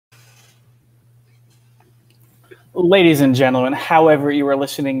Ladies and gentlemen, however you are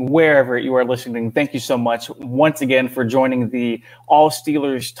listening, wherever you are listening, thank you so much once again for joining the All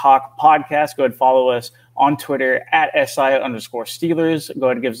Steelers Talk podcast. Go ahead and follow us on Twitter at SI_Steelers. Go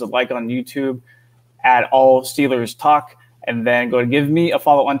ahead and give us a like on YouTube at All Steelers Talk. And then go ahead and give me a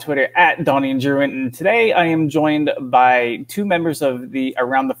follow on Twitter at Donnie and Druin. And today I am joined by two members of the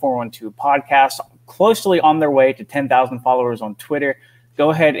Around the 412 podcast, closely on their way to 10,000 followers on Twitter. Go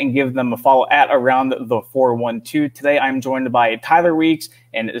ahead and give them a follow at Around the 412. Today, I'm joined by Tyler Weeks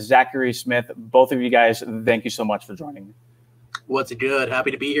and Zachary Smith. Both of you guys, thank you so much for joining me. What's good? Happy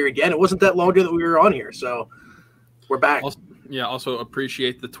to be here again. It wasn't that long ago that we were on here, so we're back. Also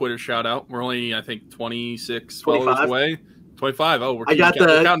appreciate the Twitter shout out. We're only, I think, 26 followers away. 25. Oh, I got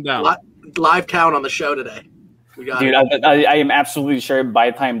the countdown. Live count on the show today. Dude, I am absolutely sure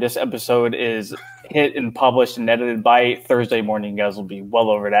by the time this episode is hit and published and edited by Thursday morning, you guys will be well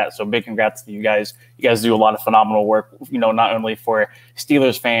over that. So big congrats to you guys. You guys do a lot of phenomenal work, not only for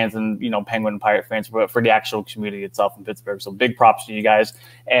Steelers fans and, Penguin and Pirate fans, but for the actual community itself in Pittsburgh. So big props to you guys.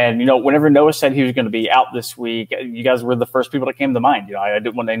 And, whenever Noah said he was going to be out this week, you guys were the first people that came to mind. I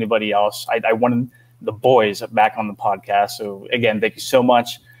didn't want anybody else. I wanted the boys back on the podcast. So again, thank you so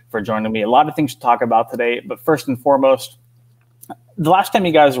much for joining me. A lot of things to talk about today, but first and foremost, the last time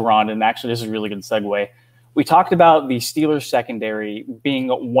you guys were on, and actually this is a really good segue, we talked about the Steelers secondary being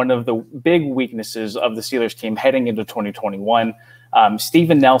one of the big weaknesses of the Steelers team heading into 2021.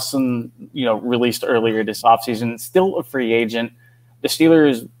 Steven Nelson, released earlier this offseason, still a free agent. The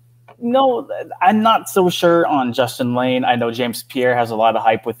Steelers, I'm not so sure on Justin Lane. I know James Pierre has a lot of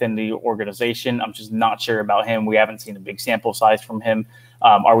hype within the organization. I'm just not sure about him. We haven't seen a big sample size from him.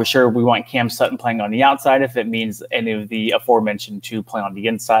 Are we sure we want Cam Sutton playing on the outside if it means any of the aforementioned two play on the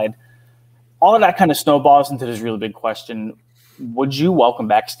inside? All of that kind of snowballs into this really big question. Would you welcome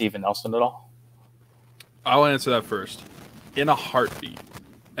back Steven Nelson at all? I'll answer that first. In a heartbeat.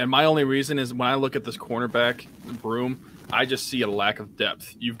 And my only reason is when I look at this cornerback room, I just see a lack of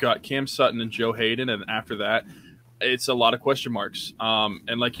depth. You've got Cam Sutton and Joe Hayden, and after that, it's a lot of question marks.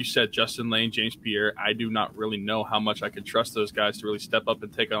 And like you said, Justin Lane, James Pierre, I do not really know how much I can trust those guys to really step up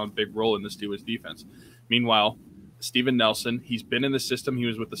and take on a big role in the Steelers defense. Meanwhile, Steven Nelson, he's been in the system. He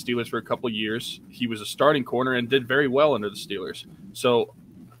was with the Steelers for a couple of years. He was a starting corner and did very well under the Steelers. So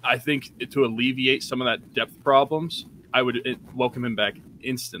I think to alleviate some of that depth problems, I would welcome him back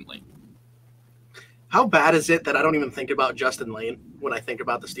instantly. How bad is it that I don't even think about Justin Lane when I think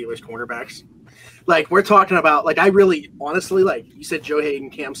about the Steelers cornerbacks? Like, we're talking about, I really, honestly, you said Joe Hayden,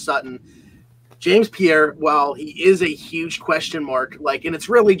 Cam Sutton, James Pierre, while he is a huge question mark, and it's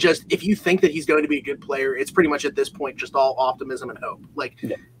really just, if you think that he's going to be a good player, it's pretty much at this point just all optimism and hope.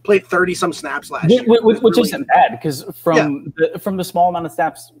 Played 30-some snaps last year. Which isn't bad, because from the small amount of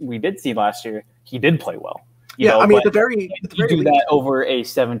snaps we did see last year, he did play well. At the very do that over a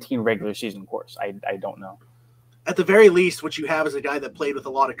 17 regular season course. I don't know. At the very least, what you have is a guy that played with a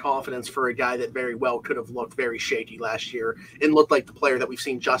lot of confidence for a guy that very well could have looked very shaky last year and looked like the player that we've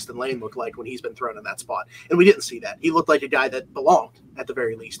seen Justin Lane look like when he's been thrown in that spot. And we didn't see that. He looked like a guy that belonged at the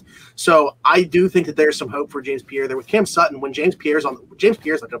very least. So I do think that there's some hope for James Pierre there with Cam Sutton. When James Pierre's not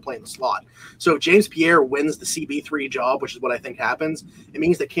going to play in the slot. So if James Pierre wins the CB3 job, which is what I think happens, it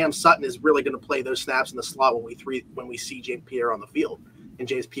means that Cam Sutton is really going to play those snaps in the slot when we see James Pierre on the field and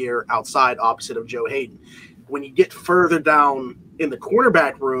James Pierre outside opposite of Joe Hayden. When you get further down in the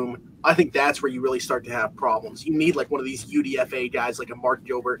cornerback room, I think that's where you really start to have problems. You need one of these UDFA guys like a Mark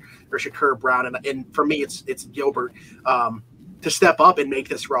Gilbert or Shakur Brown, and for me, it's Gilbert to step up and make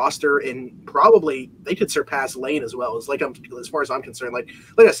this roster. And probably they could surpass Lane as well. As far as I'm concerned, like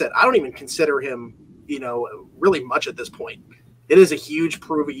I said, I don't even consider him, really much at this point. It is a huge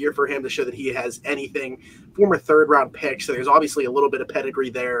prove a year for him to show that he has anything. Former third-round pick, so there's obviously a little bit of pedigree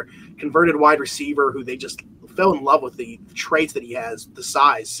there. Converted wide receiver who they just fell in love with the traits that he has, the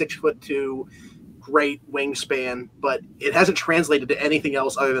size, 6'2", great wingspan, but it hasn't translated to anything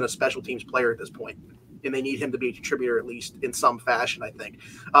else other than a special teams player at this point. And they need him to be a contributor at least in some fashion, I think.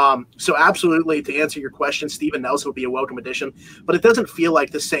 So absolutely, to answer your question, Steven Nelson would be a welcome addition, but it doesn't feel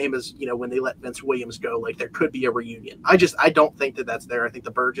like the same as, when they let Vince Williams go, like there could be a reunion. I don't think that that's there. I think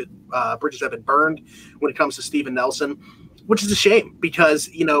the bridges have been burned when it comes to Steven Nelson, which is a shame because,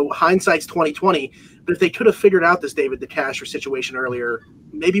 hindsight's 2020, but if they could have figured out this David DeCastro situation earlier,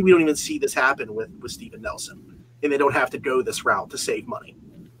 maybe we don't even see this happen with Steven Nelson, and they don't have to go this route to save money.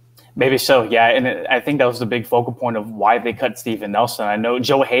 Maybe so, yeah. And I think that was the big focal point of why they cut Steven Nelson. I know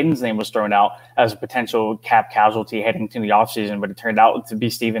Joe Hayden's name was thrown out as a potential cap casualty heading to the offseason, but it turned out to be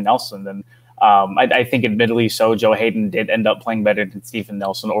Steven Nelson. And I think admittedly so, Joe Hayden did end up playing better than Steven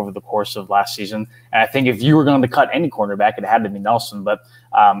Nelson over the course of last season. And I think if you were going to cut any cornerback, it had to be Nelson. But,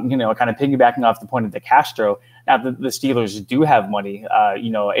 kind of piggybacking off the point of DeCastro, now that the Steelers do have money,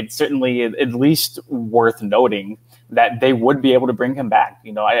 it's certainly at least worth noting that they would be able to bring him back.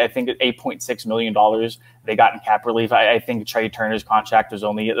 I think at $8.6 million they got in cap relief. I think Trey Turner's contract was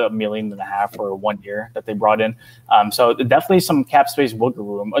only $1.5 million for 1 year that they brought in. So definitely some cap space wiggle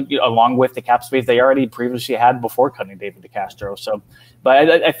room, along with the cap space they already previously had before cutting David DeCastro. So,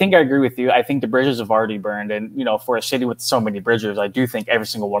 but I think I agree with you. I think the bridges have already burned. And, for a city with so many bridges, I do think every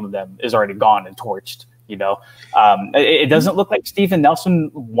single one of them is already gone and torched. It doesn't look like Steven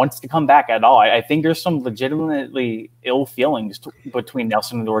Nelson wants to come back at all. I think there's some legitimately ill feelings between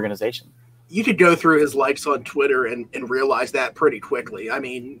Nelson and the organization. You could go through his likes on Twitter and realize that pretty quickly. I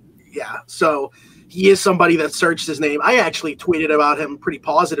mean, yeah. So he is somebody that searched his name. I actually tweeted about him pretty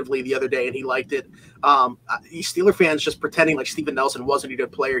positively the other day, and he liked it. These Steeler fans just pretending like Steven Nelson wasn't a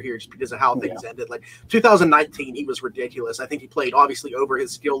good player here just because of how things ended. Like 2019, he was ridiculous. I think he played obviously over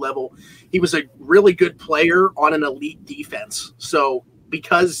his skill level. He was a really good player on an elite defense. So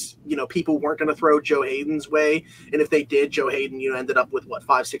because, people weren't going to throw Joe Hayden's way, and if they did, Joe Hayden, ended up with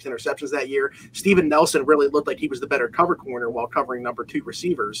 5-6 interceptions that year. Steven Nelson really looked like he was the better cover corner while covering number 2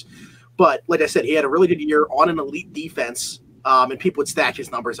 receivers. But like I said, he had a really good year on an elite defense. And people would stack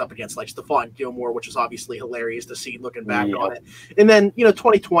his numbers up against like Stephon Gilmore, which was obviously hilarious to see looking back on it. And then,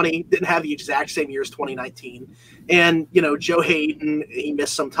 2020 didn't have the exact same year as 2019. And, Joe Hayden, he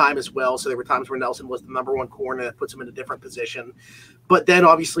missed some time as well. So there were times where Nelson was the number 1 corner that puts him in a different position. But then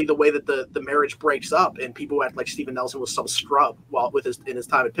obviously the way that the marriage breaks up and people act like Steven Nelson was some scrub in his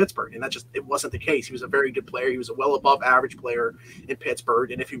time at Pittsburgh. And it wasn't the case. He was a very good player. He was a well above average player in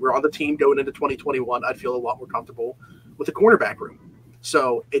Pittsburgh. And if he were on the team going into 2021, I'd feel a lot more comfortable with the cornerback room.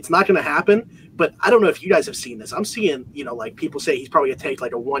 So it's not going to happen, but I don't know if you guys have seen this. I'm seeing, like people say he's probably going to take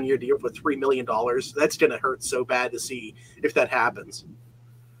like a 1-year deal for $3 million. That's going to hurt so bad to see if that happens.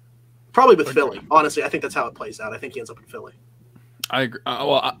 Probably with Philly. Honestly, I think that's how it plays out. I think he ends up in Philly. I agree.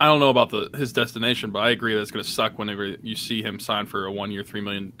 Well, I don't know about his destination, but I agree that it's going to suck whenever you see him sign for a 1-year, $3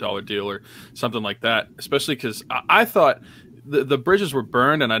 million deal or something like that, especially because I thought the bridges were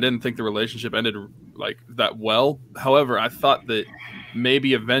burned, and I didn't think the relationship ended like that well. However, I thought that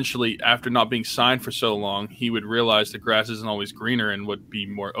maybe eventually, after not being signed for so long, he would realize the grass isn't always greener and would be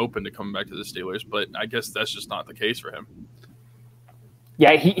more open to coming back to the Steelers. But I guess that's just not the case for him.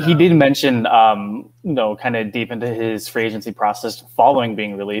 Yeah, he did mention, kind of deep into his free agency process following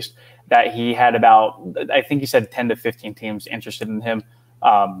being released, that he had about, I think he said 10 to 15 teams interested in him.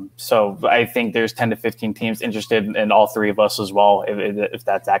 So I think there's 10 to 15 teams interested in all 3 of us as well, if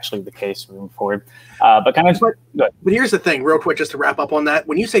that's actually the case moving forward. But here's the thing, real quick, just to wrap up on that.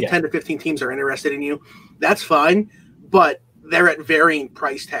 When you say 10 to 15 teams are interested in you, that's fine, but they're at varying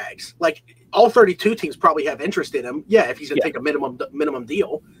price tags. Like all 32 teams probably have interest in him. Yeah, if he's going to take a minimum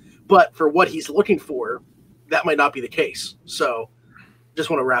deal, but for what he's looking for, that might not be the case. So just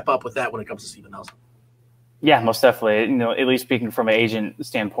want to wrap up with that when it comes to Steven Nelson. Yeah, most definitely. At least speaking from an agent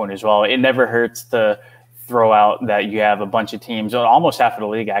standpoint as well, it never hurts to throw out that you have a bunch of teams, almost half of the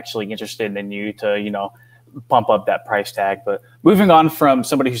league actually interested in you to, bump up that price tag. But moving on from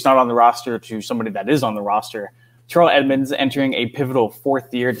somebody who's not on the roster to somebody that is on the roster, Terrell Edmunds entering a pivotal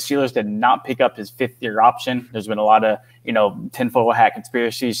 4th year. The Steelers did not pick up his 5th-year option. There's been a lot of, tinfoil hat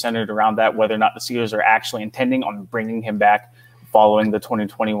conspiracies centered around that, whether or not the Steelers are actually intending on bringing him back following the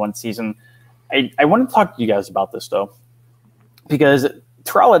 2021 season. I want to talk to you guys about this, though, because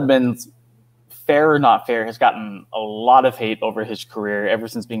Terrell Edmunds, fair or not fair, has gotten a lot of hate over his career ever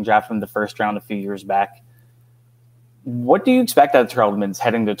since being drafted in the 1st round a few years back. What do you expect out of Terrell Edmunds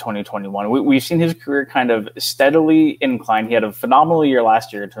heading to 2021? We've seen his career kind of steadily incline. He had a phenomenal year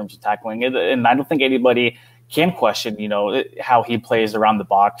last year in terms of tackling, and I don't think anybody can question, how he plays around the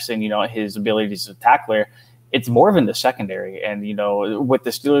box and, his abilities as a tackler. It's more of in the secondary. And, with the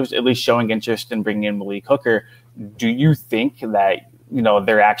Steelers at least showing interest in bringing in Malik Hooker, do you think that,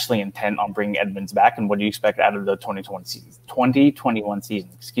 they're actually intent on bringing Edmunds back? And what do you expect out of the 2021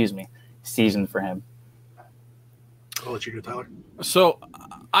 season for him? I'll let you go, Tyler. So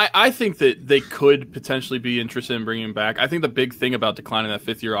I think that they could potentially be interested in bringing him back. I think the big thing about declining that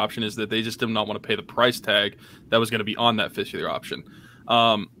 5th-year option is that they just did not want to pay the price tag that was going to be on that 5th-year option.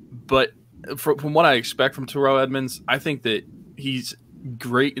 But from what I expect from Terrell Edmunds, I think that he's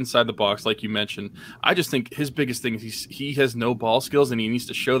great inside the box, like you mentioned. I just think his biggest thing is he has no ball skills, and he needs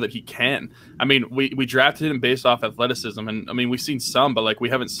to show that he can. I mean, we drafted him based off athleticism, and I mean, we've seen some, but we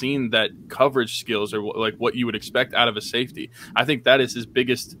haven't seen that coverage skills or what you would expect out of a safety. I think that is his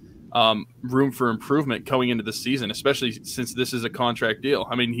biggest room for improvement going into the season, especially since this is a contract deal.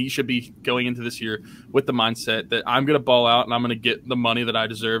 I mean, he should be going into this year with the mindset that I'm going to ball out and I'm going to get the money that I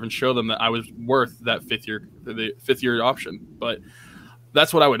deserve and show them that I was worth that the fifth year option. But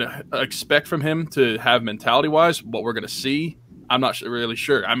that's what I would expect from him to have mentality-wise. What we're going to see, I'm not really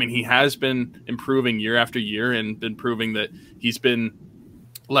sure. I mean, he has been improving year after year and been proving that he's been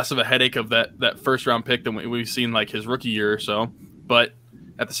less of a headache of that first-round pick than we've seen like his rookie year or so. But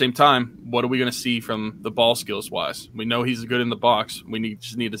at the same time, what are we going to see from the ball skills-wise? We know he's good in the box. We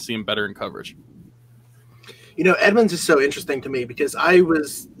just need to see him better in coverage. You know, Edmonds is so interesting to me because I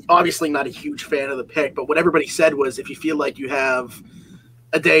was obviously not a huge fan of the pick, but what everybody said was if you feel like you have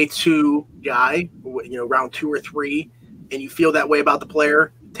a day 2 guy, you know, round 2 or 3, and you feel that way about the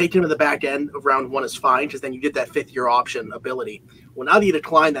player, take him to the back end of round 1 is fine because then you get that fifth-year option ability. Well, now that you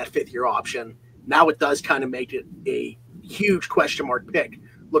decline that fifth-year option, now it does kind of make it a huge question mark pick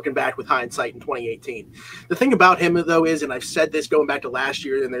looking back with hindsight in 2018. The thing about him, though, is, and I've said this going back to last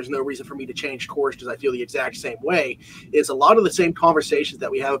year, and there's no reason for me to change course because I feel the exact same way, is a lot of the same conversations that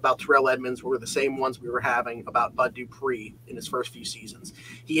we have about Terrell Edmonds were the same ones we were having about Bud Dupree in his first few seasons.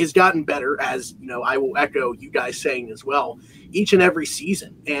 He has gotten better, as you know, I will echo you guys saying as well, each and every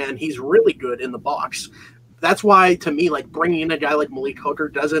season, and he's really good in the box. That's why, to me, like bringing in a guy like Malik Hooker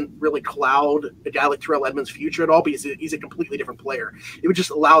doesn't really cloud a guy like Terrell Edmonds' future at all because he's a completely different player. It would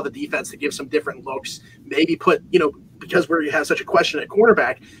just allow the defense to give some different looks, maybe put, you know, because we have such a question at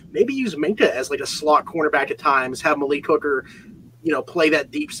cornerback, maybe use Minkah as like a slot cornerback at times, have Malik Hooker, you know, play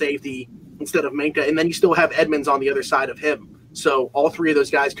that deep safety instead of Minkah, and then you still have Edmonds on the other side of him. So all three of those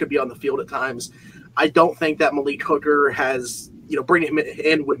guys could be on the field at times. I don't think that Malik Hooker has, you know, bringing him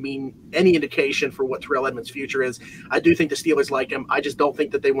in would mean any indication for what Terrell Edmonds' future is. I do think the Steelers like him. I just don't think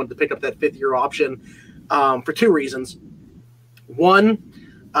that they wanted to pick up that fifth-year option for 2 reasons. One,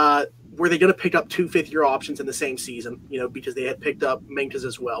 were they going to pick up 2 fifth-year options in the same season, you know, because they had picked up Minkah's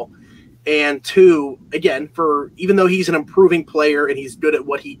as well. And 2, again, for even though he's an improving player and he's good at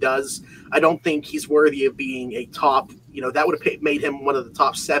what he does, I don't think he's worthy of being a top, you know, that would have made him one of the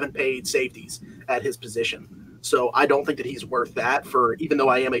top 7 paid safeties at his position. So I don't think that he's worth that for, even though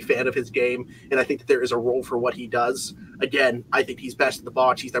I am a fan of his game, and I think that there is a role for what he does. Again, I think he's best in the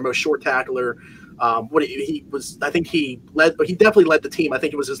box. He's their most short tackler. I think he definitely led the team. I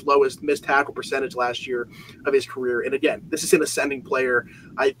think it was his lowest missed tackle percentage last year of his career. And again, this is an ascending player.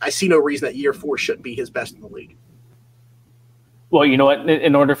 I see no reason that year 4 shouldn't be his best in the league. Well, you know what?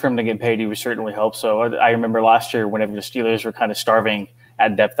 In order for him to get paid, he would certainly hope so. I remember last year whenever the Steelers were kind of starving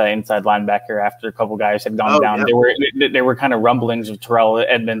at depth at inside linebacker after a couple guys had gone down. Yeah. There were kind of rumblings of Terrell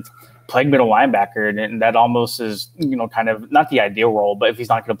Edmonds playing middle linebacker, and that almost is, you know, kind of not the ideal role, but if he's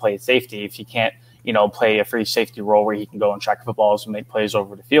not going to play safety, if he can't, you know, play a free safety role where he can go and track footballs and make plays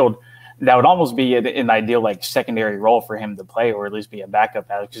over the field, that would almost be an ideal like secondary role for him to play, or at least be a backup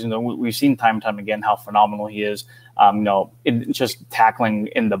at, because, you know, we've seen time and time again how phenomenal he is. You know, just tackling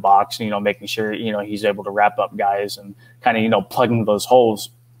in the box, you know, making sure, you know, he's able to wrap up guys and kind of, you know, plugging those holes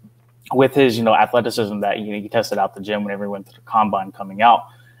with his, you know, athleticism that, you know, he tested out the gym whenever he went to the combine coming out.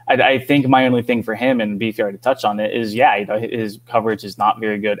 I think my only thing for him, and Beefy already touched on it, is, yeah, you know, his coverage is not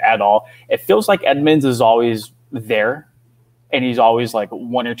very good at all. It feels like Edmonds is always there, and he's always like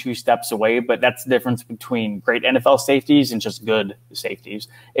 1 or 2 steps away, but that's the difference between great NFL safeties and just good safeties,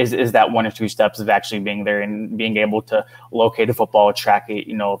 is that 1 or 2 steps of actually being there and being able to locate a football, track it,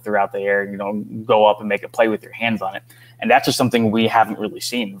 you know, throughout the air, you know, go up and make a play with your hands on it. And that's just something we haven't really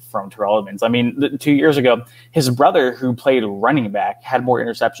seen from Terrell Edmonds. I mean, 2 years ago, his brother, who played running back, had more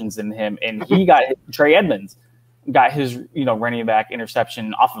interceptions than him, and he got Trey Edmonds got his, you know, running back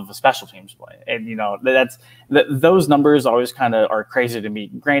interception off of a special teams play. And, you know, those numbers always kind of are crazy to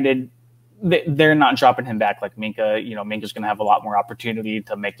me. Granted, they're not dropping him back like Minkah. You know, Minka's going to have a lot more opportunity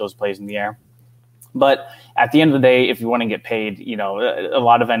to make those plays in the air. But at the end of the day, if you want to get paid, you know, a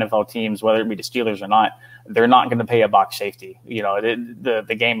lot of NFL teams, whether it be the Steelers or not, they're not going to pay a box safety. You know,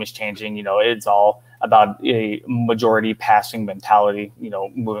 the game is changing. You know, it's all about a majority passing mentality, you know,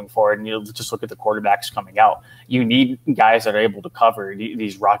 moving forward. And you just look at the quarterbacks coming out. You need guys that are able to cover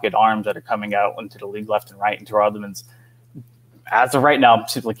these rocket arms that are coming out into the league left and right. And Terrell Edmonds, as of right now,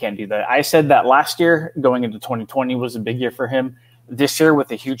 simply can't do that. I said that last year going into 2020 was a big year for him. This year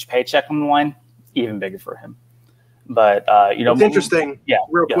with a huge paycheck on the line, even bigger for him. But you know, what's interesting,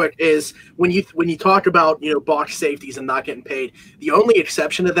 quick, is when you talk about, you know, box safeties and not getting paid, the only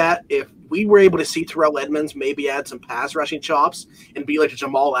exception to that, if we were able to see Terrell Edmonds maybe add some pass rushing chops and be like a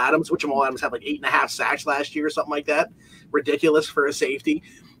Jamal Adams, which Jamal Adams had like 8.5 sacks last year or something like that, ridiculous for a safety.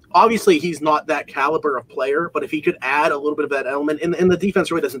 obviously he's not that caliber of player, but if he could add a little bit of that element, and the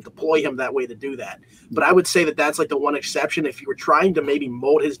defense really doesn't deploy him that way to do that. But I would say that that's like the one exception. If you were trying to maybe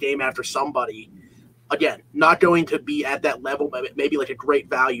mold his game after somebody, again, not going to be at that level, but maybe like a great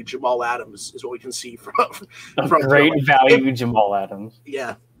value Jamal Adams is what we can see from great value Jamal Adams.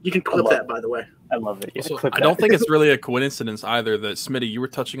 Yeah. You can clip that, by the way. I love it. Yeah, so I don't think it's really a coincidence either that Smitty, you were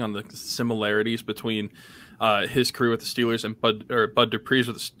touching on the similarities between his career with the Steelers and Bud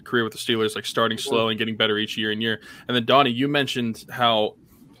Dupree's career with the Steelers, like starting slow and getting better each year and year. And then Donnie, you mentioned how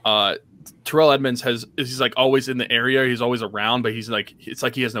Terrell Edmunds he's like always in the area, he's always around, but he's like it's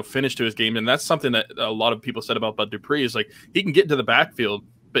like he has no finish to his game, and that's something that a lot of people said about Bud Dupree is like he can get into the backfield,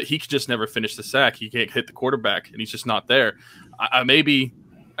 but he can just never finish the sack. He can't hit the quarterback, and he's just not there. Maybe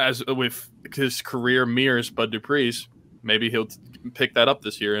as with his career mirrors Bud Dupree's, maybe he'll pick that up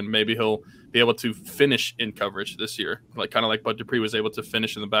this year, and maybe he'll be able to finish in coverage this year, like kind of like Bud Dupree was able to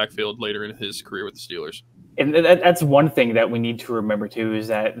finish in the backfield later in his career with the Steelers. And that's one thing that we need to remember too, is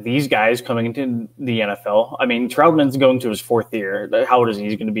that these guys coming into the NFL, I mean, Terrell Edmunds going to his 4th year. How old is he?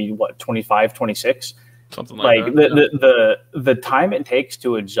 He's going to be what, 25, 26? Something like that. The time it takes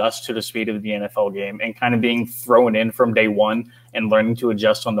to adjust to the speed of the NFL game and kind of being thrown in from day one and learning to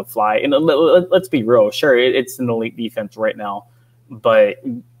adjust on the fly. And let's be real, sure, it's an elite defense right now, but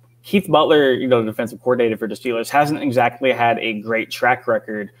Keith Butler, the defensive coordinator for the Steelers, hasn't exactly had a great track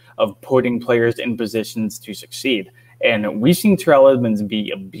record of putting players in positions to succeed. And we've seen Terrell Edmunds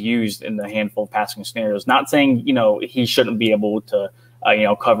be abused in a handful of passing scenarios. Not saying, he shouldn't be able to,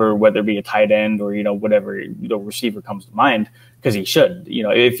 cover, whether it be a tight end or, whatever receiver comes to mind, because he should.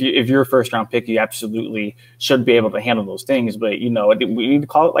 If you're a first-round pick, you absolutely should be able to handle those things. But, we need to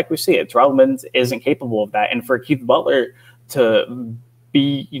call it like we see it. Terrell Edmunds isn't capable of that. And for Keith Butler to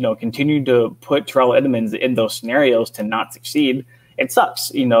continue to put Terrell Edmunds in those scenarios to not succeed, it sucks,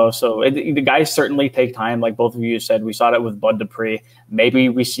 so the guys certainly take time. Like both of you said, we saw that with Bud Dupree. Maybe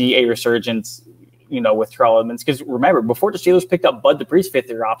we see a resurgence, with Terrell Edmunds. Because remember, before the Steelers picked up Bud Dupree's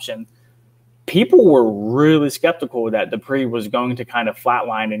 5th-year option, people were really skeptical that Dupree was going to kind of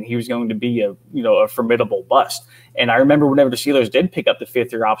flatline and he was going to be a formidable bust. And I remember whenever the Steelers did pick up the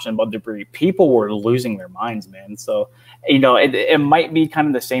 5th-year option, Bud Dupree, people were losing their minds, man. So, it might be kind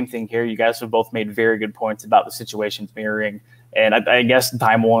of the same thing here. You guys have both made very good points about the situations mirroring. And I guess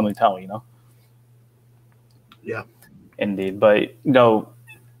time will only tell, Yeah. Indeed. But,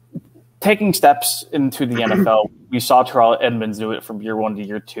 taking steps into the NFL, we saw Terrell Edmunds do it from year 1 to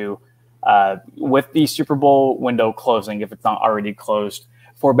year 2. With the Super Bowl window closing, if it's not already closed,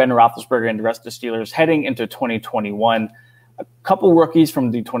 for Ben Roethlisberger and the rest of the Steelers heading into 2021, a couple rookies from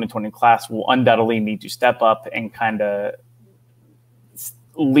the 2020 class will undoubtedly need to step up and kind of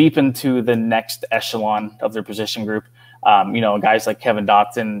leap into the next echelon of their position group. Guys like Kevin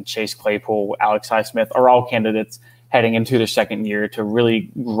Dotson, Chase Claypool, Alex Highsmith are all candidates heading into their 2nd year to really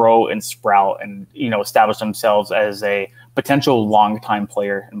grow and sprout and, establish themselves as a potential long-time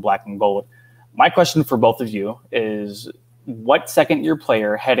player in black and gold. My question for both of you is, what 2nd-year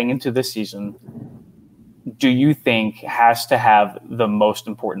player heading into this season do you think has to have the most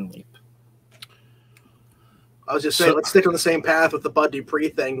important leap? I was just saying, let's stick on the same path with the Bud Dupree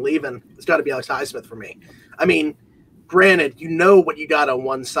thing leaving. It's got to be Alex Highsmith for me. I mean, granted, what you got on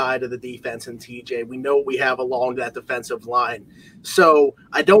one side of the defense in TJ. We know what we have along that defensive line. So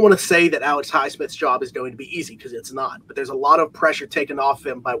I don't want to say that Alex Highsmith's job is going to be easy, because it's not. But there's a lot of pressure taken off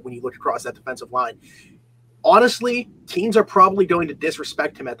him when you look across that defensive line. Honestly, teams are probably going to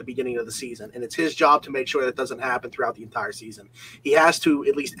disrespect him at the beginning of the season, and it's his job to make sure that doesn't happen throughout the entire season. He has to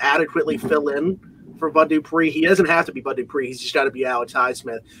at least adequately fill in for Bud Dupree. He doesn't have to be Bud Dupree. He's just got to be Alex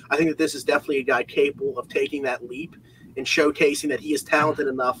Highsmith. I think that this is definitely a guy capable of taking that leap and showcasing that he is talented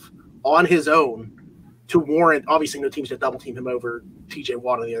enough on his own to warrant, obviously no team's going to double team him over TJ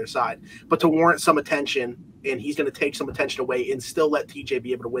Watt on the other side, but to warrant some attention, and he's going to take some attention away and still let TJ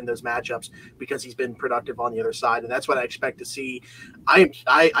be able to win those matchups because he's been productive on the other side. And that's what I expect to see. I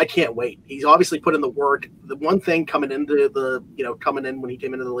can't wait. He's obviously put in the work. The one thing coming in when he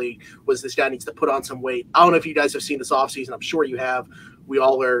came into the league was this guy needs to put on some weight. I don't know if you guys have seen this offseason. I'm sure you have. We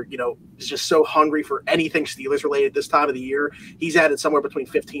all are, just so hungry for anything Steelers related this time of the year. He's added somewhere between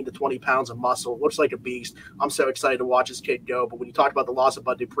 15 to 20 pounds of muscle. Looks like a beast. I'm so excited to watch this kid go. But when you talk about the loss of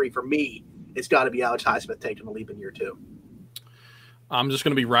Bud Dupree, for me, it's got to be Alex Highsmith taking the leap in year 2. I'm just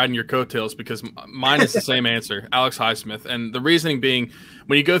going to be riding your coattails because mine is the same answer, Alex Highsmith. And the reasoning being,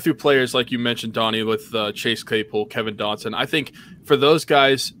 when you go through players like you mentioned, Donnie, with Chase Claypool, Kevin Dotson, I think for those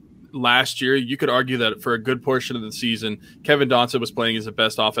guys, last year, you could argue that for a good portion of the season, Kevin Dotson was playing as the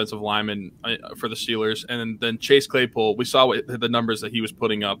best offensive lineman for the Steelers. And then Chase Claypool, we saw the numbers that he was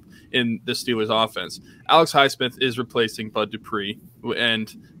putting up in the Steelers offense. Alex Highsmith is replacing Bud Dupree,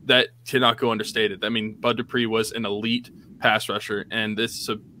 and that cannot go understated. I mean, Bud Dupree was an elite pass rusher, and this is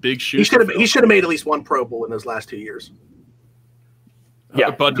a big shoe. He should have made at least one Pro Bowl in those last 2 years. Yeah,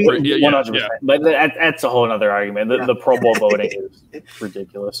 Bud Dupree, 100%. Yeah. But that's a whole other argument. The Pro Bowl voting is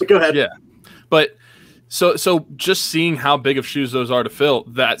ridiculous. But go ahead. Yeah, but so just seeing how big of shoes those are to fill,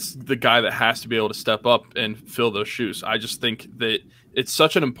 that's the guy that has to be able to step up and fill those shoes. I just think that it's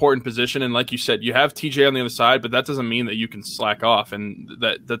such an important position, and like you said, you have TJ on the other side, but that doesn't mean that you can slack off, and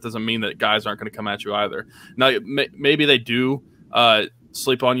that doesn't mean that guys aren't going to come at you either. Now, maybe they do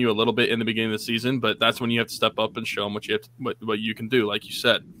sleep on you a little bit in the beginning of the season, but that's when you have to step up and show them what you can do. Like you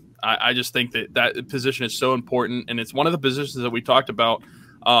said, I just think that position is so important, and it's one of the positions that we talked about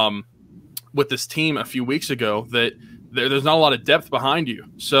with this team a few weeks ago, that there's not a lot of depth behind you.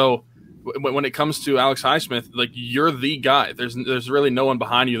 So when it comes to Alex Highsmith, like, you're the guy. There's really no one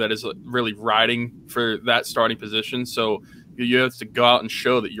behind you that is really riding for that starting position. So you have to go out and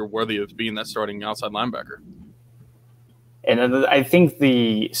show that you're worthy of being that starting outside linebacker. And I think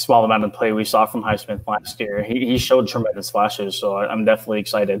the small amount of play we saw from Highsmith last year, he showed tremendous flashes. So I'm definitely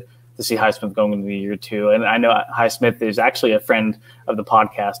excited to see Highsmith going into the year too. And I know Highsmith is actually a friend of the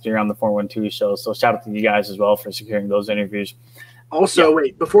podcast here on the 412 show. So shout out to you guys as well for securing those interviews. Also,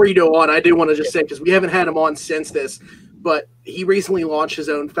 wait, before you go on, I do want to just say, because we haven't had him on since this, but he recently launched his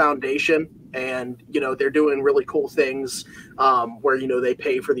own foundation, and, they're doing really cool things where, they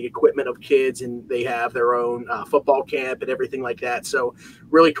pay for the equipment of kids, and they have their own football camp and everything like that. So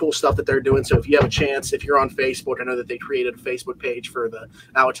really cool stuff that they're doing. So if you have a chance, if you're on Facebook, I know that they created a Facebook page for the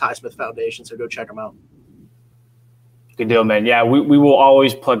Alex Highsmith Foundation, so go check them out. Good deal, man. Yeah, we will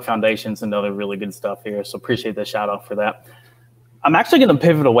always plug foundations and other really good stuff here. So appreciate the shout out for that. I'm actually going to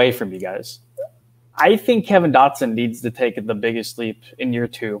pivot away from you guys. I think Kevin Dotson needs to take the biggest leap in year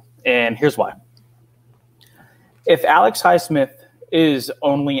two, and here's why. If Alex Highsmith is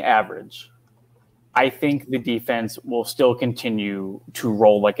only average, I think the defense will still continue to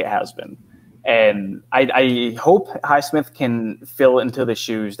roll like it has been. And I hope Highsmith can fill into the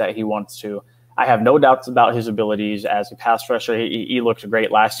shoes that he wants to. I have no doubts about his abilities as a pass rusher. He looked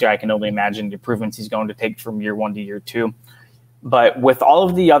great last year. I can only imagine the improvements he's going to take from year one to year two. But with all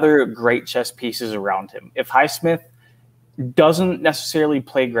of the other great chess pieces around him, if Highsmith doesn't necessarily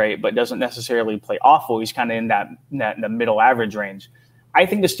play great, but doesn't necessarily play awful, he's kind of in the middle average range, I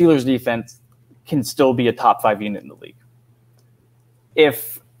think the Steelers defense can still be a top 5 unit in the league.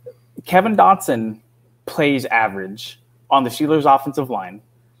 If Kevin Dotson plays average on the Steelers offensive line,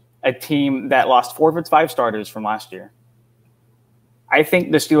 a team that lost 4 of its 5 starters from last year, I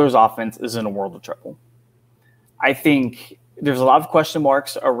think the Steelers offense is in a world of trouble. I think there's a lot of question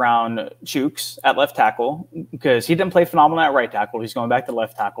marks around Chooks at left tackle because he didn't play phenomenal at right tackle. He's going back to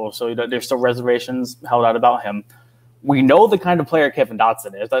left tackle, so there's still reservations held out about him. We know the kind of player Kevin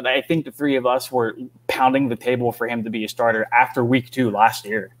Dotson is. I think the three of us were pounding the table for him to be a starter after week 2 last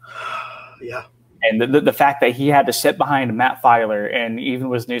year. Yeah. And the fact that he had to sit behind Matt Filer and even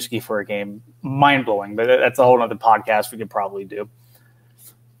Wisniewski for a game, mind-blowing. But that's a whole other podcast we could probably do.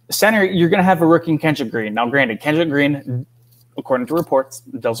 Center, you're going to have a rookie in Kendrick Green. Now, granted, Kendrick Green, according to reports,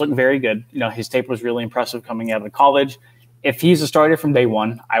 does look very good. His tape was really impressive coming out of college. If he's a starter from day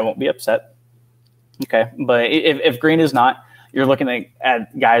one, I won't be upset. Okay, but if Green is not, you're looking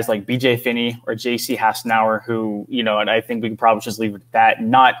at guys like B.J. Finney or J.C. Hassenauer, who, and I think we can probably just leave it at that.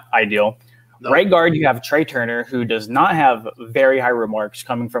 Not ideal. No. Right guard, you have Trey Turner, who does not have very high remarks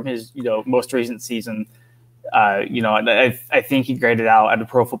coming from his, most recent season. I think he graded out at a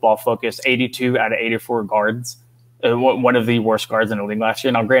Pro Football Focus 82 out of 84 guards. One of the worst guards in the league last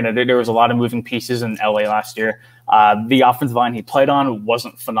year. Now, granted, there was a lot of moving pieces in LA last year. The offensive line he played on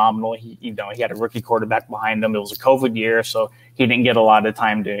wasn't phenomenal. He had a rookie quarterback behind him. It was a COVID year, so he didn't get a lot of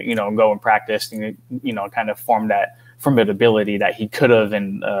time to, go and practice and, kind of form that formidability that he could have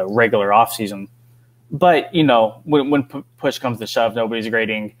in regular offseason. But, when push comes to shove, nobody's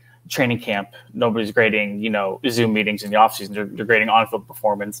grading training camp. Nobody's grading, Zoom meetings in the offseason. They're grading on-field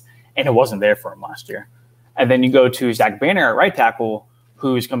performance, and it wasn't there for him last year. And then you go to Zach Banner at right tackle,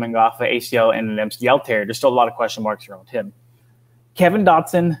 who's coming off an ACL and an MCL tear. There's still a lot of question marks around him. Kevin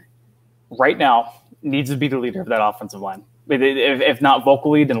Dotson, right now, needs to be the leader of that offensive line. If not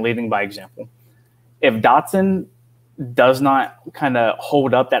vocally, then leading by example. If Dotson does not kind of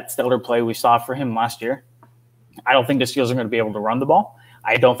hold up that stellar play we saw for him last year, I don't think the Steelers are going to be able to run the ball.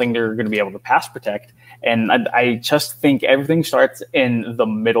 I don't think they're going to be able to pass protect. And I just think everything starts in the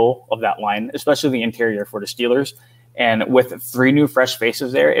middle of that line, especially the interior for the Steelers. And with 3 new fresh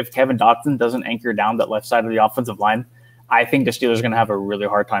faces there, if Kevin Dotson doesn't anchor down that left side of the offensive line, I think the Steelers are going to have a really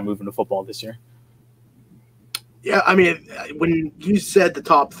hard time moving the football this year. Yeah, I mean, when you said the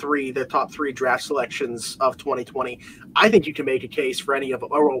top three draft selections of 2020, I think you can make a case for any of them.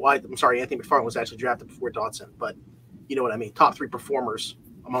 I'm sorry, Anthony McFarland was actually drafted before Dotson, but you know what I mean. Top 3 performers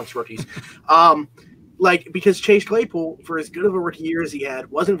amongst rookies. Because Chase Claypool, for as good of a rookie year as he had,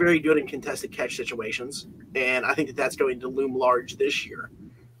 wasn't very good in contested catch situations, and I think that's going to loom large this year.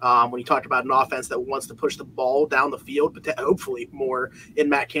 When you talk about an offense that wants to push the ball down the field, but hopefully more in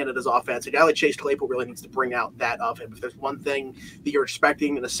Matt Canada's offense, a guy like Chase Claypool really needs to bring out that of him. If there's one thing that you're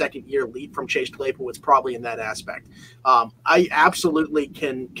expecting in a second-year leap from Chase Claypool, it's probably in that aspect. I absolutely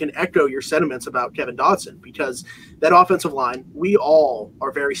can echo your sentiments about Kevin Dotson, because that offensive line, we all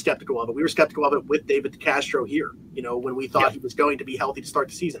are very skeptical of it. We were skeptical of it with David DeCastro here, when we thought he was going to be healthy to start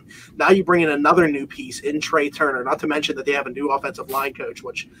the season. Now you bring in another new piece in Trey Turner, not to mention that they have a new offensive line coach,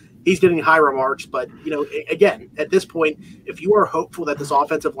 which he's getting high remarks. But, again, at this point, if you are hopeful that this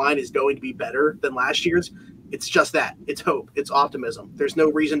offensive line is going to be better than last year's, it's just that. It's hope. It's optimism. There's no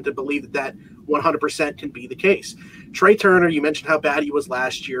reason to believe that 100% can be the case. Trey Turner, you mentioned how bad he was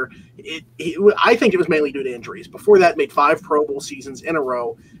last year. I think it was mainly due to injuries. Before that, made 5 Pro Bowl seasons in a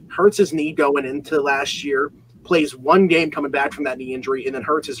row, hurts his knee going into last year, plays 1 game coming back from that knee injury, and then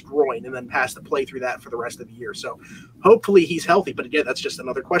hurts his groin, and then has to play through that for the rest of the year. So hopefully he's healthy. But again, that's just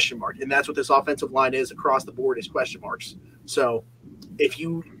another question mark. And that's what this offensive line is across the board, is question marks. So if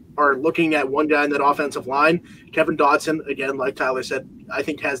you are looking at one guy in that offensive line, Kevin Dotson, again, like Tyler said, I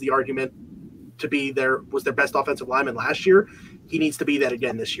think has the argument to be was their best offensive lineman last year. He needs to be that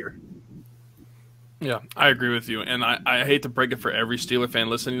again this year. Yeah, I agree with you. And I hate to break it for every Steeler fan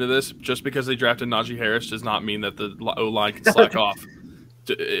listening to this. Just because they drafted Najee Harris does not mean that the O-line can slack off.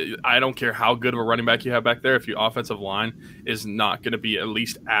 I don't care how good of a running back you have back there. If your offensive line is not going to be at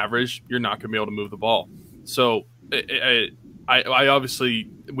least average, you're not going to be able to move the ball. So I obviously,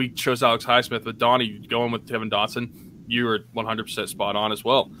 we chose Alex Highsmith, but Donnie, going with Kevin Dotson, you were 100% spot on as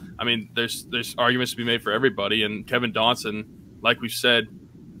well. I mean, there's arguments to be made for everybody, and Kevin Dotson, like we said,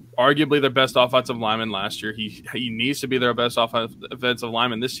 arguably their best offensive lineman last year. He needs to be their best offensive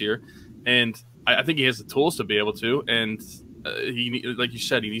lineman this year, and I think he has the tools to be able to. And like you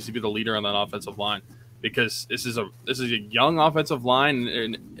said, he needs to be the leader on that offensive line, because this is a young offensive line,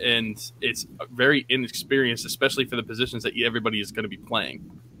 and it's very inexperienced, especially for the positions that everybody is going to be playing.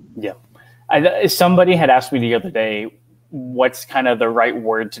 Yeah. Somebody had asked me the other day, what's kind of the right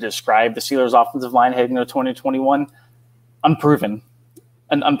word to describe the Steelers' offensive line heading into 2021? Unproven.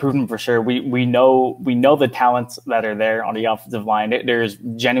 And unproven for sure. We know the talents that are there on the offensive line. There's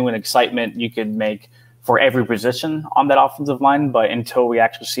genuine excitement you could make for every position on that offensive line, but until we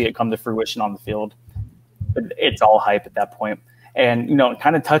actually see it come to fruition on the field, it's all hype at that point. And,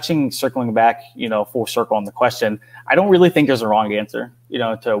 kind of circling back, full circle on the question, I don't really think there's a wrong answer,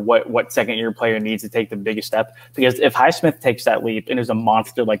 to what second-year player needs to take the biggest step. Because if Highsmith takes that leap and is a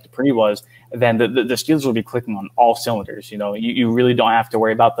monster like Dupree was, then the Steelers will be clicking on all cylinders. You really don't have to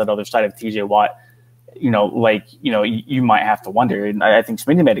worry about that other side of TJ Watt. You might have to wonder. And I think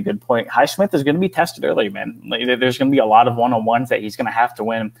Smitty made a good point. Highsmith is going to be tested early, man. There's going to be a lot of one-on-ones that he's going to have to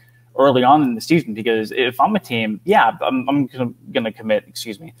win early on in the season, because if I'm a team, I'm going to commit,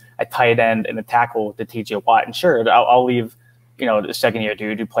 a tight end and a tackle to TJ Watt. And sure, I'll leave, the second-year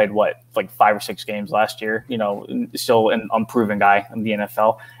dude who played, 5 or 6 games last year, still an unproven guy in the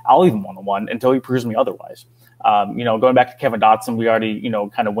NFL. I'll leave him one-on-one until he proves me otherwise. Going back to Kevin Dotson, we already,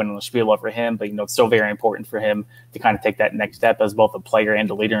 kind of went on a spiel over him, but, it's still very important for him to kind of take that next step as both a player and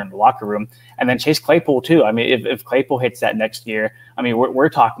a leader in the locker room. And then Chase Claypool, too. I mean, if Claypool hits that next year, I mean, we're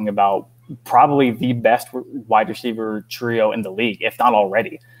talking about probably the best wide receiver trio in the league, if not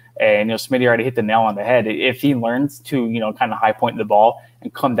already. And, Smitty already hit the nail on the head. If he learns to, kind of high point the ball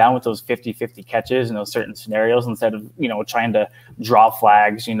and come down with those 50-50 catches in those certain scenarios, instead of, trying to draw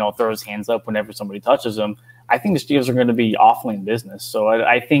flags, throw his hands up whenever somebody touches him, I think the Steelers are going to be awfully in business. So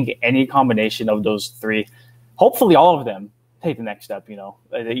I think any combination of those 3, hopefully all of them, take the next step.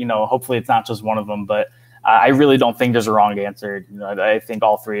 Hopefully it's not just one of them, but I really don't think there's a wrong answer. I think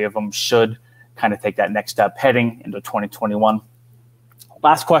all 3 of them should kind of take that next step heading into 2021.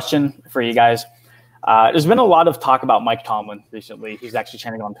 Last question for you guys. There's been a lot of talk about Mike Tomlin recently. He's actually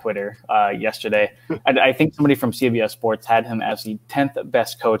trending on Twitter yesterday. I think somebody from CBS Sports had him as the 10th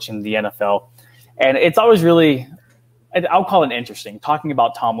best coach in the NFL. And it's always really, I'll call it interesting, talking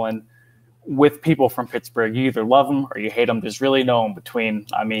about Tomlin with people from Pittsburgh. You either love him or you hate him. There's really no in between.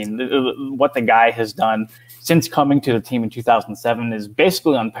 I mean, what the guy has done since coming to the team in 2007 is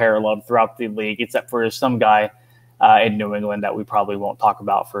basically unparalleled throughout the league, except for some guy in New England that we probably won't talk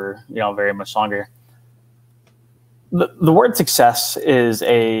about for very much longer. The word success is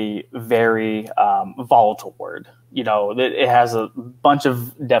a very volatile word. It has a bunch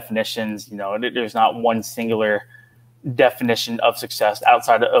of definitions. There's not one singular definition of success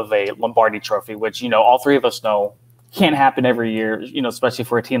outside of a Lombardi trophy, which, all three of us know can't happen every year, especially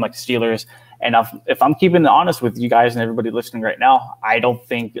for a team like the Steelers. And if I'm keeping it honest with you guys and everybody listening right now, I don't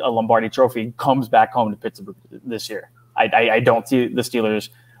think a Lombardi trophy comes back home to Pittsburgh this year. I don't see the Steelers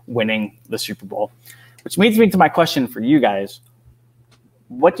winning the Super Bowl, which leads me to my question for you guys.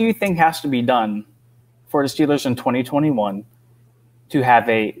 What do you think has to be done for the Steelers in 2021 to have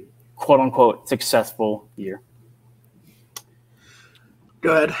a quote-unquote successful year?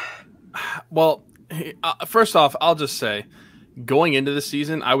 Go ahead. Well, first off, I'll just say, going into the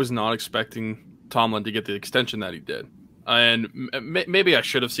season, I was not expecting Tomlin to get the extension that he did. And maybe I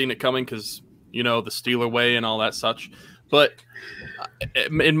should have seen it coming because, the Steeler way and all that such. But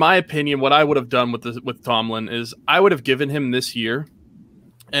in my opinion, what I would have done with Tomlin is I would have given him this year,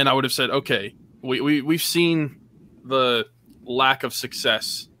 and I would have said, okay, we've seen the lack of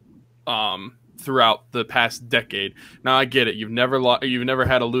success throughout the past decade. Now I get it. You've never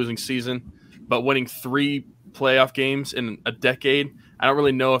had a losing season, but winning 3 playoff games in a decade, I don't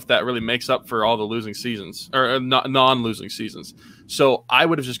really know if that really makes up for all the losing seasons or non-losing seasons. So I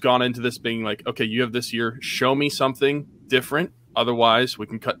would have just gone into this being like, okay, you have this year, show me something different. Otherwise, we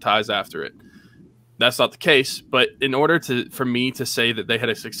can cut ties after it. That's not the case. But in order for me to say that they had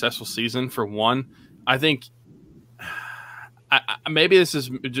a successful season, for one, I think maybe this is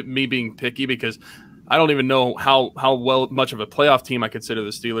me being picky because I don't even know how much of a playoff team I consider the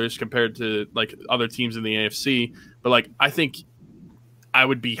Steelers compared to like other teams in the AFC. But like, I think I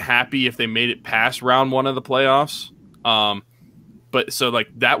would be happy if they made it past round 1 of the playoffs. But so like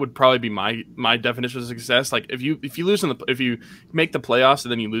that would probably be my definition of success. Like if you make the playoffs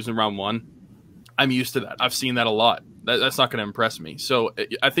and then you lose in round 1, I'm used to that. I've seen that a lot. That's not going to impress me. So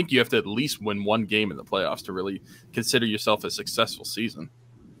I think you have to at least win 1 game in the playoffs to really consider yourself a successful season.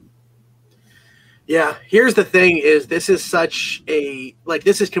 Yeah, here's the thing is this is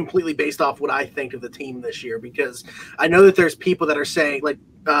this is completely based off what I think of the team this year, because I know that there's people that are saying like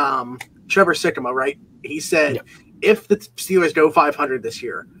Trevor Sikkema, right? He said, if the Steelers go 500 this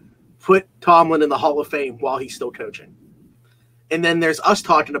year, put Tomlin in the Hall of Fame while he's still coaching. And then there's us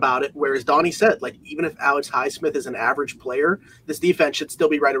talking about it, whereas Donnie said, like, even if Alex Highsmith is an average player, this defense should still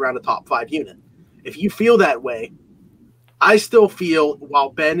be right around a top 5 unit. If you feel that way, I still feel while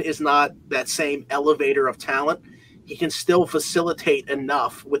Ben is not that same elevator of talent, he can still facilitate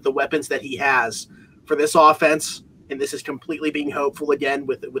enough with the weapons that he has for this offense. And this is completely being hopeful again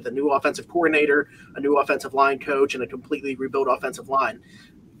with a new offensive coordinator, a new offensive line coach, and a completely rebuilt offensive line.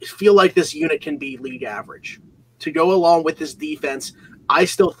 I feel like this unit can be league average. To go along with this defense, I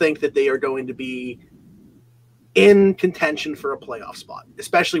still think that they are going to be in contention for a playoff spot,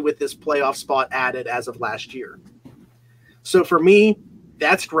 especially with this playoff spot added as of last year. So for me,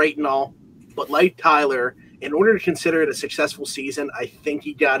 that's great and all, but like Tyler, in order to consider it a successful season, I think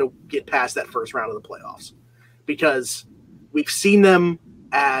you got to get past that first round of the playoffs, because we've seen them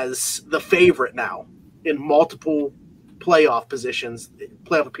as the favorite now in multiple playoff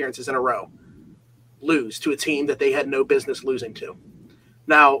appearances in a row, lose to a team that they had no business losing to.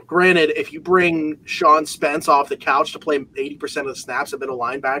 Now, granted, if you bring Sean Spence off the couch to play 80% of the snaps at middle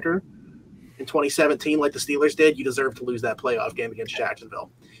linebacker in 2017 like the Steelers did, you deserve to lose that playoff game against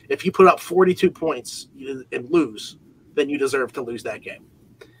Jacksonville. If you put up 42 points and lose, then you deserve to lose that game.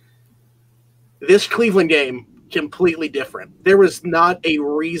 This Cleveland game, completely different. There was not a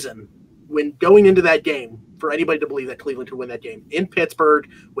reason when going into that game for anybody to believe that Cleveland could win that game in Pittsburgh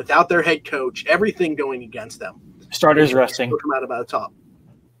without their head coach, everything going against them. Starters resting. Come out about the top.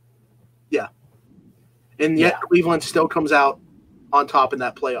 Yeah. And yet Cleveland still comes out on top in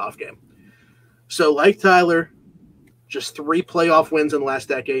that playoff game. So like Tyler, just 3 playoff wins in the last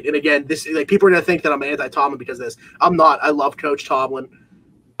decade. And again, this people are going to think that I'm anti-Tomlin because of this. I'm not. I love Coach Tomlin.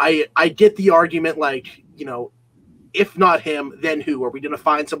 I get the argument if not him, then who? Are we going to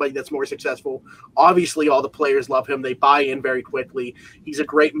find somebody that's more successful? Obviously, all the players love him. They buy in very quickly. He's a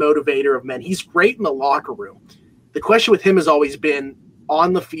great motivator of men. He's great in the locker room. The question with him has always been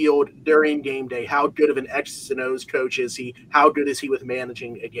on the field during game day, how good of an X's and O's coach is he? How good is he with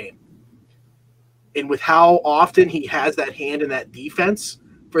managing a game? And with how often he has that hand in that defense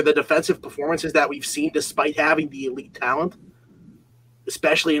for the defensive performances that we've seen despite having the elite talent,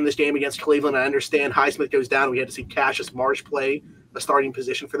 especially in this game against Cleveland. I understand Highsmith goes down. We had to see Cassius Marsh play a starting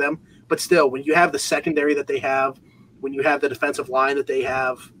position for them. But still, when you have the secondary that they have, when you have the defensive line that they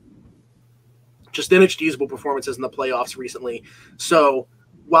have, just inexcusable performances in the playoffs recently. So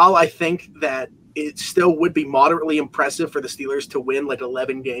while I think that it still would be moderately impressive for the Steelers to win like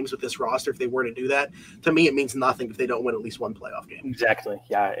 11 games with this roster if they were to do that, to me it means nothing if they don't win at least one playoff game. Exactly,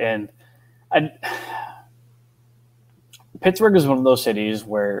 yeah. And Pittsburgh is one of those cities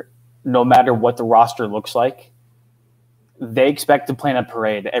where no matter what the roster looks like, they expect to plan a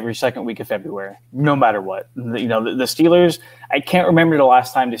parade every second week of February, no matter what. You know, the Steelers, I can't remember the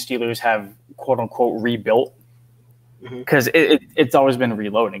last time the Steelers have quote-unquote rebuilt, because it's always been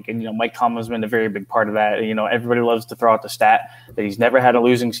reloading. And, you know, Mike Tomlin's been a very big part of that. You know, everybody loves to throw out the stat that he's never had a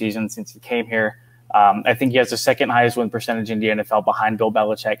losing season since he came here. I think he has the second highest win percentage in the NFL behind Bill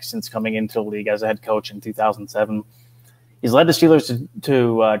Belichick since coming into the league as a head coach in 2007. He's led the Steelers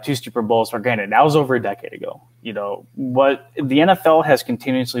to 2 Super Bowls. For granted, that was over a decade ago. You know, what the NFL has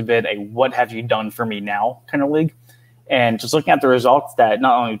continuously been a "what have you done for me now" kind of league. And just looking at the results that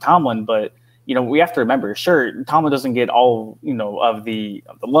not only Tomlin, but you know, we have to remember, sure, Tomlin doesn't get all, you know, of the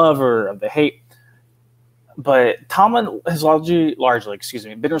love or of the hate, but Tomlin has largely,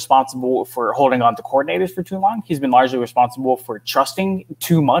 been responsible for holding on to coordinators for too long. He's been largely responsible for trusting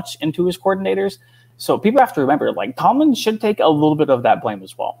too much into his coordinators. So people have to remember, like, Tomlin should take a little bit of that blame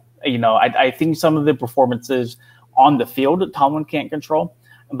as well. You know, I think some of the performances on the field, Tomlin can't control,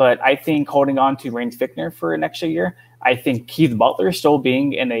 but I think holding on to Reigns Fickner for an extra year, I think Keith Butler still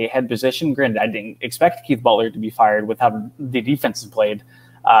being in a head position. Granted, I didn't expect Keith Butler to be fired with how the defense is played.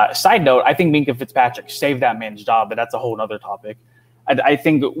 Side note, I think Minkah Fitzpatrick saved that man's job, but that's a whole other topic. I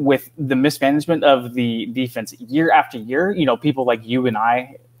think with the mismanagement of the defense year after year, you know, people like you and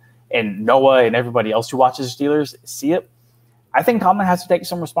I and Noah and everybody else who watches the Steelers see it. I think Tomlin has to take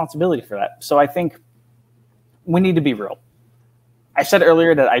some responsibility for that. So I think we need to be real. I said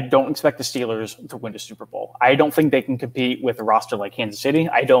earlier that I don't expect the Steelers to win a Super Bowl. I don't think they can compete with a roster like Kansas City.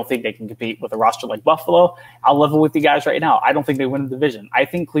 I don't think they can compete with a roster like Buffalo. I'll level with you guys right now. I don't think they win the division. I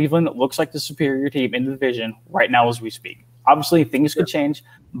think Cleveland looks like the superior team in the division right now as we speak. Obviously, things could change,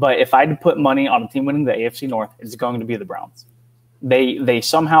 but if I had to put money on a team winning the AFC North, it's going to be the Browns. They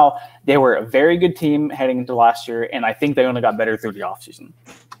were a very good team heading into last year, and I think they only got better through the offseason.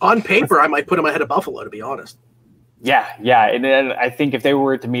 On paper, I might put them ahead of Buffalo, to be honest. Yeah, and then I think if they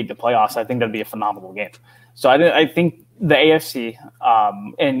were to meet the playoffs, I think that'd be a phenomenal game. So I think the AFC,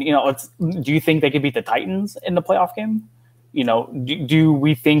 and you know, do you think they could beat the Titans in the playoff game? You know, do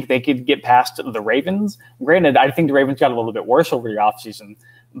we think they could get past the Ravens? Granted, I think the Ravens got a little bit worse over the offseason,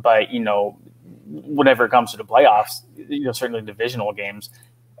 but you know, whenever it comes to the playoffs, you know, certainly divisional games,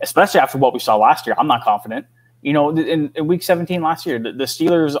 especially after what we saw last year, I'm not confident. You know, in Week 17 last year, the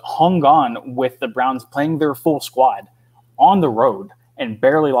Steelers hung on with the Browns playing their full squad on the road and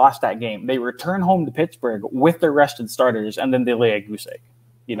barely lost that game. They return home to Pittsburgh with their rested starters, and then they lay a goose egg.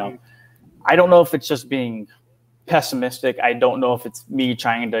 You know, I don't know if it's just being pessimistic. I don't know if it's me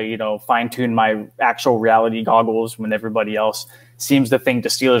trying to, you know, fine-tune my actual reality goggles when everybody else seems to think the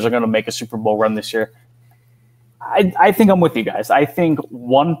Steelers are going to make a Super Bowl run this year. I think I'm with you guys. I think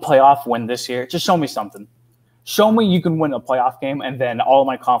one playoff win this year, just show me something. Show me you can win a playoff game, and then all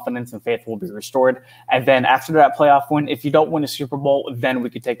my confidence and faith will be restored. And then after that playoff win, if you don't win a Super Bowl, then we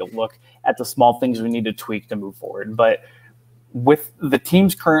could take a look at the small things we need to tweak to move forward. But with the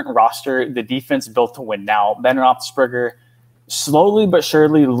team's current roster, the defense built to win now, Ben Roethlisberger slowly but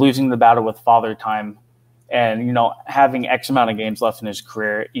surely losing the battle with Father Time, and you know, having X amount of games left in his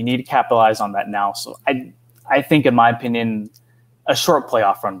career, you need to capitalize on that now. So I think, in my opinion, a short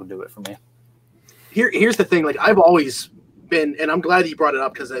playoff run would do it for me. Here's the thing. Like, I've always been, and I'm glad that you brought it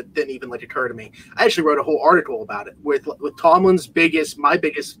up because it didn't even occur to me. I actually wrote a whole article about it with Tomlin's my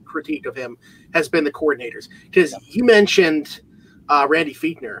biggest critique of him has been the coordinators. Because you mentioned Randy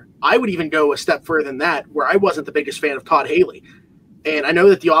Fichtner. I would even go a step further than that, where I wasn't the biggest fan of Todd Haley. And I know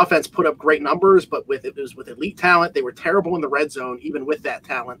that the offense put up great numbers, but it was with elite talent. They were terrible in the red zone, even with that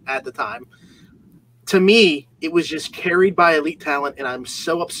talent at the time. To me, it was just carried by elite talent, and I'm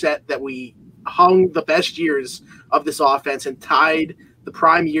so upset that we hung the best years of this offense and tied the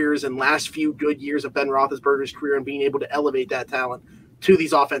prime years and last few good years of Ben Roethlisberger's career and being able to elevate that talent to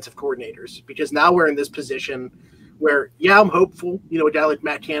these offensive coordinators. Because now we're in this position where, I'm hopeful, you know, a guy like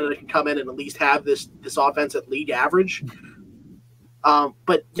Matt Canada can come in and at least have this offense at league average.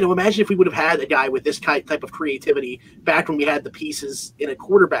 But, you know, imagine if we would have had a guy with this type of creativity back when we had the pieces in a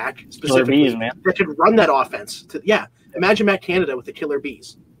quarterback specifically that could run that offense. Imagine Matt Canada with the killer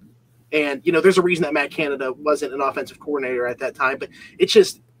bees. And, there's a reason that Matt Canada wasn't an offensive coordinator at that time, but it's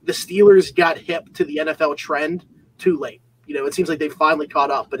just the Steelers got hip to the NFL trend too late. It seems like they finally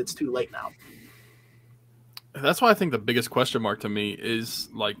caught up, but it's too late now. That's why I think the biggest question mark to me is,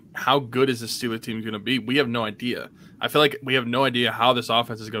 like, how good is this Steelers team going to be? We have no idea. I feel like we have no idea how this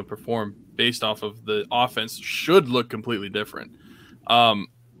offense is going to perform based off of the offense should look completely different.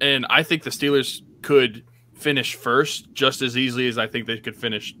 And I think the Steelers could finish first just as easily as I think they could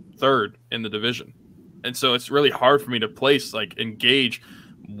finish third in the division. And so it's really hard for me to place, like, engage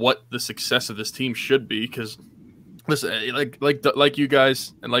what the success of this team should be, because listen, like you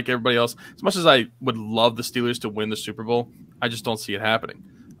guys and like everybody else, as much as I would love the Steelers to win the Super Bowl, I just don't see it happening.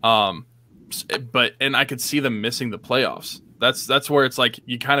 And I could see them missing the playoffs. That's where it's like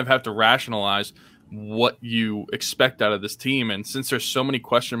you kind of have to rationalize what you expect out of this team. And since there's so many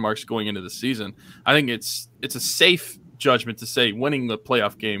question marks going into the season, I think it's a safe judgment to say winning the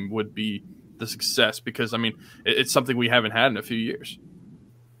playoff game would be the success, because I mean it's something we haven't had in a few years.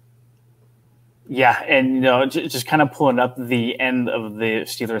 Yeah, and just kind of pulling up the end of the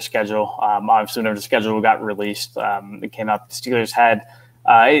Steelers schedule. Obviously, whenever the schedule got released, it came out the Steelers had,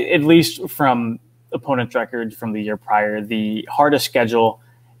 at least from opponent record from the year prior, the hardest schedule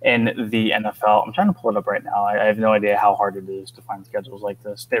in the NFL. I'm trying to pull it up right now. I have no idea how hard it is to find schedules like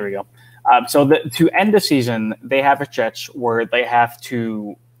this. There we go. To end the season, they have a stretch where they have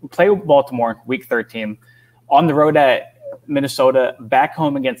to play with Baltimore week 13, on the road at Minnesota, back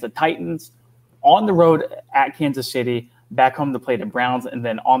home against the Titans, on the road at Kansas City, back home to play the Browns, and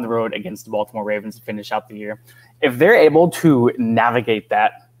then on the road against the Baltimore Ravens to finish out the year. If they're able to navigate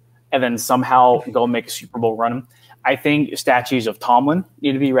that and then somehow go make a Super Bowl run, I think statues of Tomlin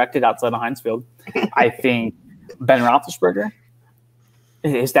need to be erected outside of Heinz Field. I think Ben Roethlisberger,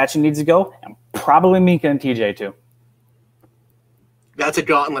 his statue needs to go, and probably Minka and TJ too. That's a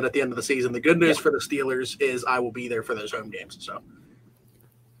gauntlet at the end of the season. The good news for the Steelers is I will be there for those home games. So,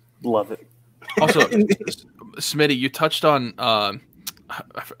 love it. Also, Smitty, you touched on I'm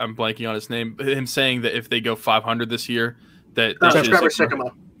blanking on his name. Him saying that if they go 500 this year, that Trevor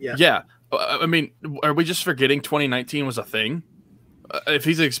Sycamore. Yeah. I mean, are we just forgetting 2019 was a thing? If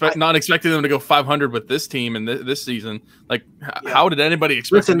he's not expecting them to go 500 with this team and this season, like how did anybody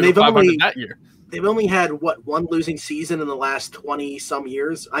expect them to go 500 that year? They've only had one losing season in the last 20 some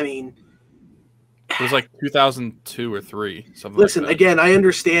years. I mean, it was like 2002 or 3. Something. Listen, like that. Again, I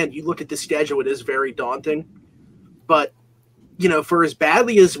understand. You look at the schedule; it is very daunting. But for as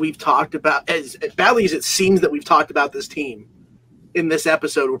badly as we've talked about, as badly as it seems that we've talked about this team in this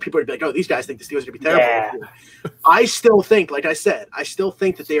episode, where people are like, "Oh, these guys think the Steelers are going to be terrible," I still think, like I said,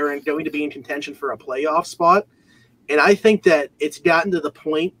 that they are going to be in contention for a playoff spot. And I think that it's gotten to the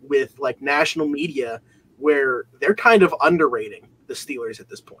point with like national media where they're kind of underrating the Steelers at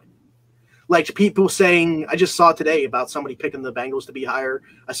this point. Like people saying, I just saw today about somebody picking the Bengals to be higher.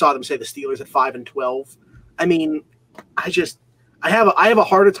 I saw them say the Steelers at 5-12. I mean, I have a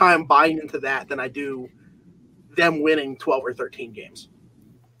harder time buying into that than I do them winning 12 or 13 games.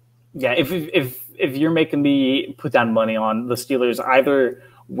 Yeah, if you're making me put down money on the Steelers either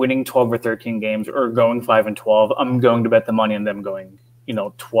winning 12 or 13 games or going 5-12, I'm going to bet the money on them going,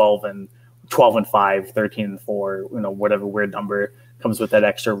 12-5, 13-4, whatever weird number comes with that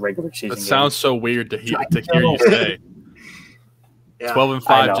extra regular season. That sounds so weird to hear you say.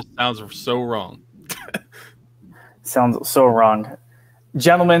 12-5 just sounds so wrong. Sounds so wrong.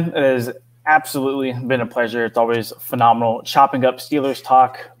 Gentlemen, it has absolutely been a pleasure. It's always phenomenal chopping up Steelers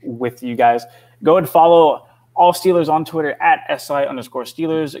talk with you guys. Go and follow AllSteelers on Twitter at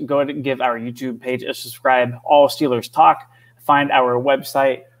 @SI_Steelers. Go ahead and give our YouTube page a subscribe. All Steelers Talk. Find our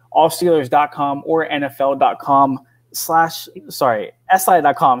website, allsteelers.com or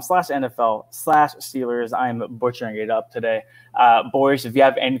si.com/NFL/Steelers. I'm butchering it up today. Boys, if you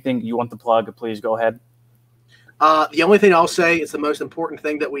have anything you want to plug, please go ahead. The only thing I'll say is the most important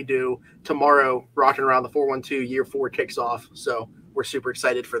thing that we do tomorrow, Rocking Around the 412 Year 4 kicks off. So we're super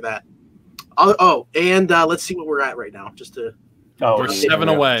excited for that. Let's see what we're at right now. We're 7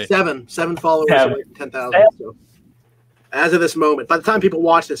 away. Seven followers away from 10,000. So as of this moment, by the time people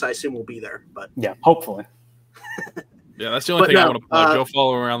watch this, I assume we'll be there. But yeah, hopefully. Yeah, that's the only thing I want to plug. Go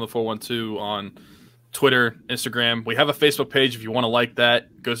follow Around the 412 on Twitter, Instagram. We have a Facebook page if you want to like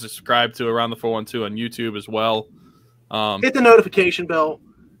that. Go subscribe to Around the 412 on YouTube as well. Hit the notification bell.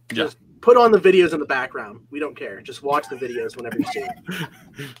 Just put on the videos in the background. We don't care. Just watch the videos whenever you see it.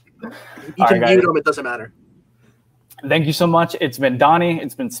 You can mute them. It doesn't matter. Thank you so much. It's been Donnie.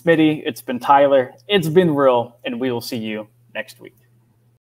 It's been Smitty. It's been Tyler. It's been real. And we will see you next week.